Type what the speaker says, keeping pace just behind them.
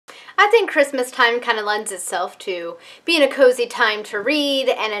I think Christmas time kind of lends itself to being a cozy time to read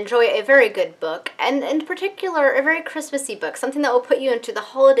and enjoy a very good book, and in particular, a very Christmassy book, something that will put you into the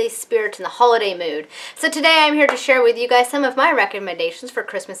holiday spirit and the holiday mood. So today I'm here to share with you guys some of my recommendations for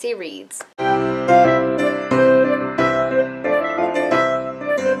Christmassy reads.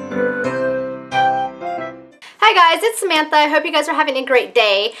 Hi guys, it's Samantha. I hope you guys are having a great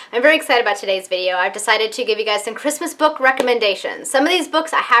day. I'm very excited about today's video. I've decided to give you guys some Christmas book recommendations. Some of these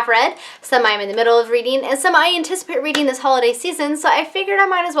books I have read, some I'm in the middle of reading, and some I anticipate reading this holiday season, so I figured I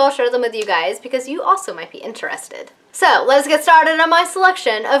might as well share them with you guys because you also might be interested. So let's get started on my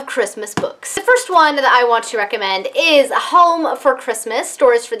selection of Christmas books. The first one that I want to recommend is Home for Christmas,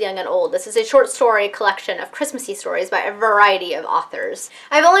 Stories for the Young and Old. This is a short story collection of Christmassy stories by a variety of authors.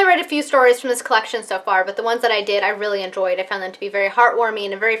 I've only read a few stories from this collection so far, but the ones that I did I really enjoyed. I found them to be very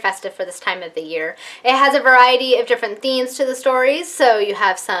heartwarming and very festive for this time of the year. It has a variety of different themes to the stories, so you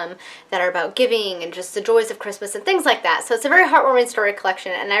have some that are about giving and just the joys of Christmas and things like that. So it's a very heartwarming story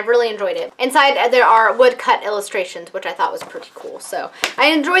collection and I really enjoyed it. Inside there are woodcut illustrations, which I thought was pretty cool. So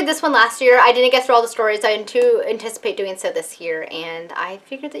I enjoyed this one last year. I didn't get through all the stories. I do anticipate doing so this year, and I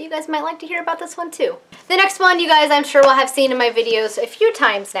figured that you guys might like to hear about this one too. The next one you guys I'm sure will have seen in my videos a few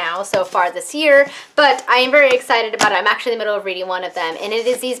times now so far this year, but I am very excited about it. I'm actually in the middle of reading one of them, and it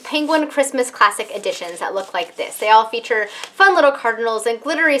is these Penguin Christmas Classic editions that look like this. They all feature fun little cardinals and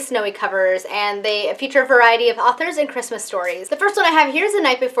glittery snowy covers, and they feature a variety of authors and Christmas stories. The first one I have here is The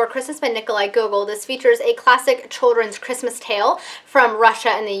Night Before Christmas by Nikolai Gogol. This features a classic children's Christmas tale from Russia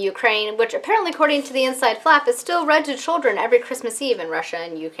and the Ukraine, which apparently, according to the inside flap, is still read to children every Christmas Eve in Russia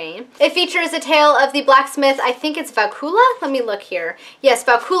and Ukraine. It features a tale of the blacksmith, I think it's Valkula? Let me look here. Yes,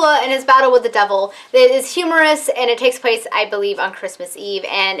 Valkula and his battle with the devil. It is humorous, and it takes place, I believe, on Christmas Eve,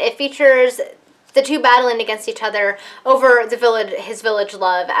 and it features the two battling against each other over the village, his village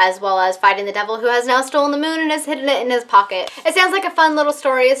love, as well as fighting the devil who has now stolen the moon and has hidden it in his pocket. It sounds like a fun little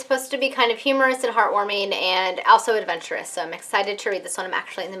story. It's supposed to be kind of humorous and heartwarming and also adventurous, so I'm excited to read this one. I'm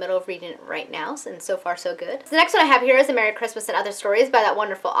actually in the middle of reading it right now, and so far so good. The next one I have here is A Merry Christmas and Other Stories by that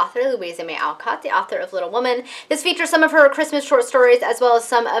wonderful author, Louisa May Alcott, the author of Little Woman. This features some of her Christmas short stories as well as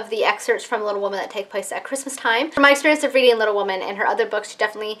some of the excerpts from Little Woman that take place at Christmas time. From my experience of reading Little Woman and her other books, she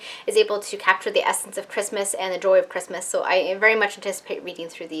definitely is able to capture the essence of Christmas and the joy of Christmas, so I very much anticipate reading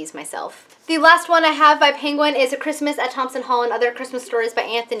through these myself. The last one I have by Penguin is A Christmas at Thompson Hall and Other Christmas Stories by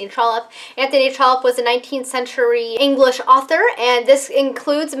Anthony Trollope. Anthony Trollope was a 19th century English author, and this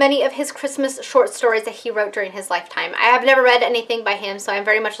includes many of his Christmas short stories that he wrote during his lifetime. I have never read anything by him, so I'm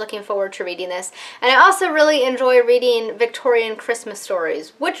very much looking forward to reading this. And I also really enjoy reading Victorian Christmas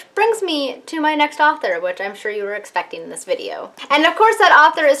stories, which brings me to my next author, which I'm sure you were expecting in this video. And of course that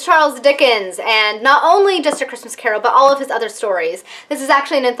author is Charles Dickens, and not only just A Christmas Carol, but all of his other stories. This is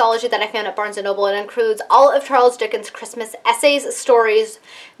actually an anthology that I found at Barnes & Noble. It includes all of Charles Dickens' Christmas essays, stories,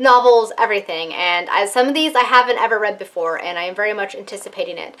 novels, everything. And some of these I haven't ever read before, and I am very much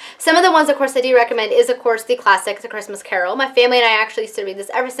anticipating it. Some of the ones, of course, I do recommend is, of course, the classic, The Christmas Carol. My family and I actually used to read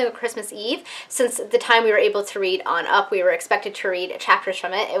this every single Christmas Eve. Since the time we were able to read on up, we were expected to read chapters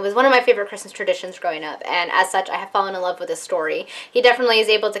from it. It was one of my favorite Christmas traditions growing up, and as such, I have fallen in love with this story. He definitely is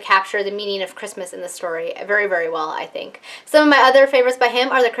able to capture the meaning of Christmas in the story very, very well, I think. Some of my other favorites by him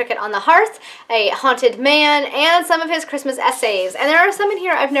are The Cricket on the Hearth, A Haunted Man, and some of his Christmas essays. And there are some in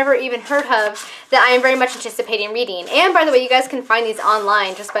here I've never even heard of that I am very much anticipating reading. And by the way, you guys can find these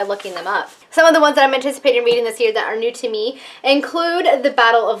online just by looking them up. Some of the ones that I'm anticipating reading this year that are new to me include The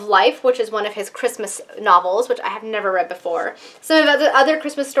Battle of Life, which is one of his Christmas novels, which I have never read before. Some of the other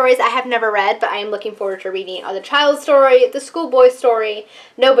Christmas stories I have never read, but I am looking forward to reading are The Child's Story, The Schoolboy Story,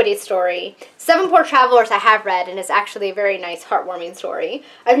 Nobody's Story. Seven Poor Travelers I have read, and it's actually a very nice, heartwarming story.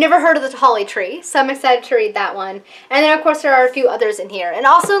 I've never heard of The Holly Tree, so I'm excited to read that one. And then, of course, there are a few others in here. And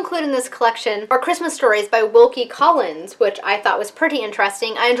also included in this collection are Christmas stories by Wilkie Collins, which I thought was pretty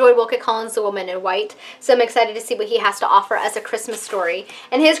interesting. I enjoyed Wilkie Collins' The Woman in White, so I'm excited to see what he has to offer as a Christmas story.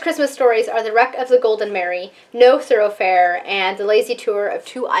 And his Christmas stories are The Wreck of the Golden Mary, No Thoroughfare, and The Lazy Tour of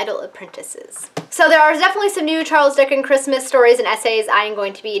Two Idle Apprentices. So there are definitely some new Charles Dickens Christmas stories and essays I am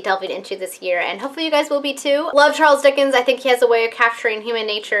going to be delving into this year, and hopefully you guys will be too. Love Charles Dickens. I think he has a way of capturing human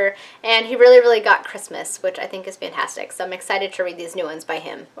nature, and he really, really got Christmas, which I think is fantastic. So I'm excited to read these new ones by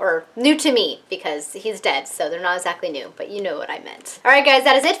him. Or new to me, because he's dead, so they're not exactly new, but you know what I meant. Alright guys,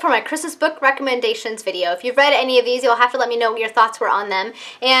 that is it for my Christmas book recommendations video. If you've read any of these, you'll have to let me know what your thoughts were on them,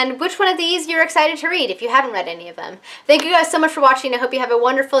 and which one of these you're excited to read if you haven't read any of them. Thank you guys so much for watching. I hope you have a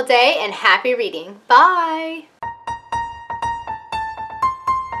wonderful day, and happy reading. Bye!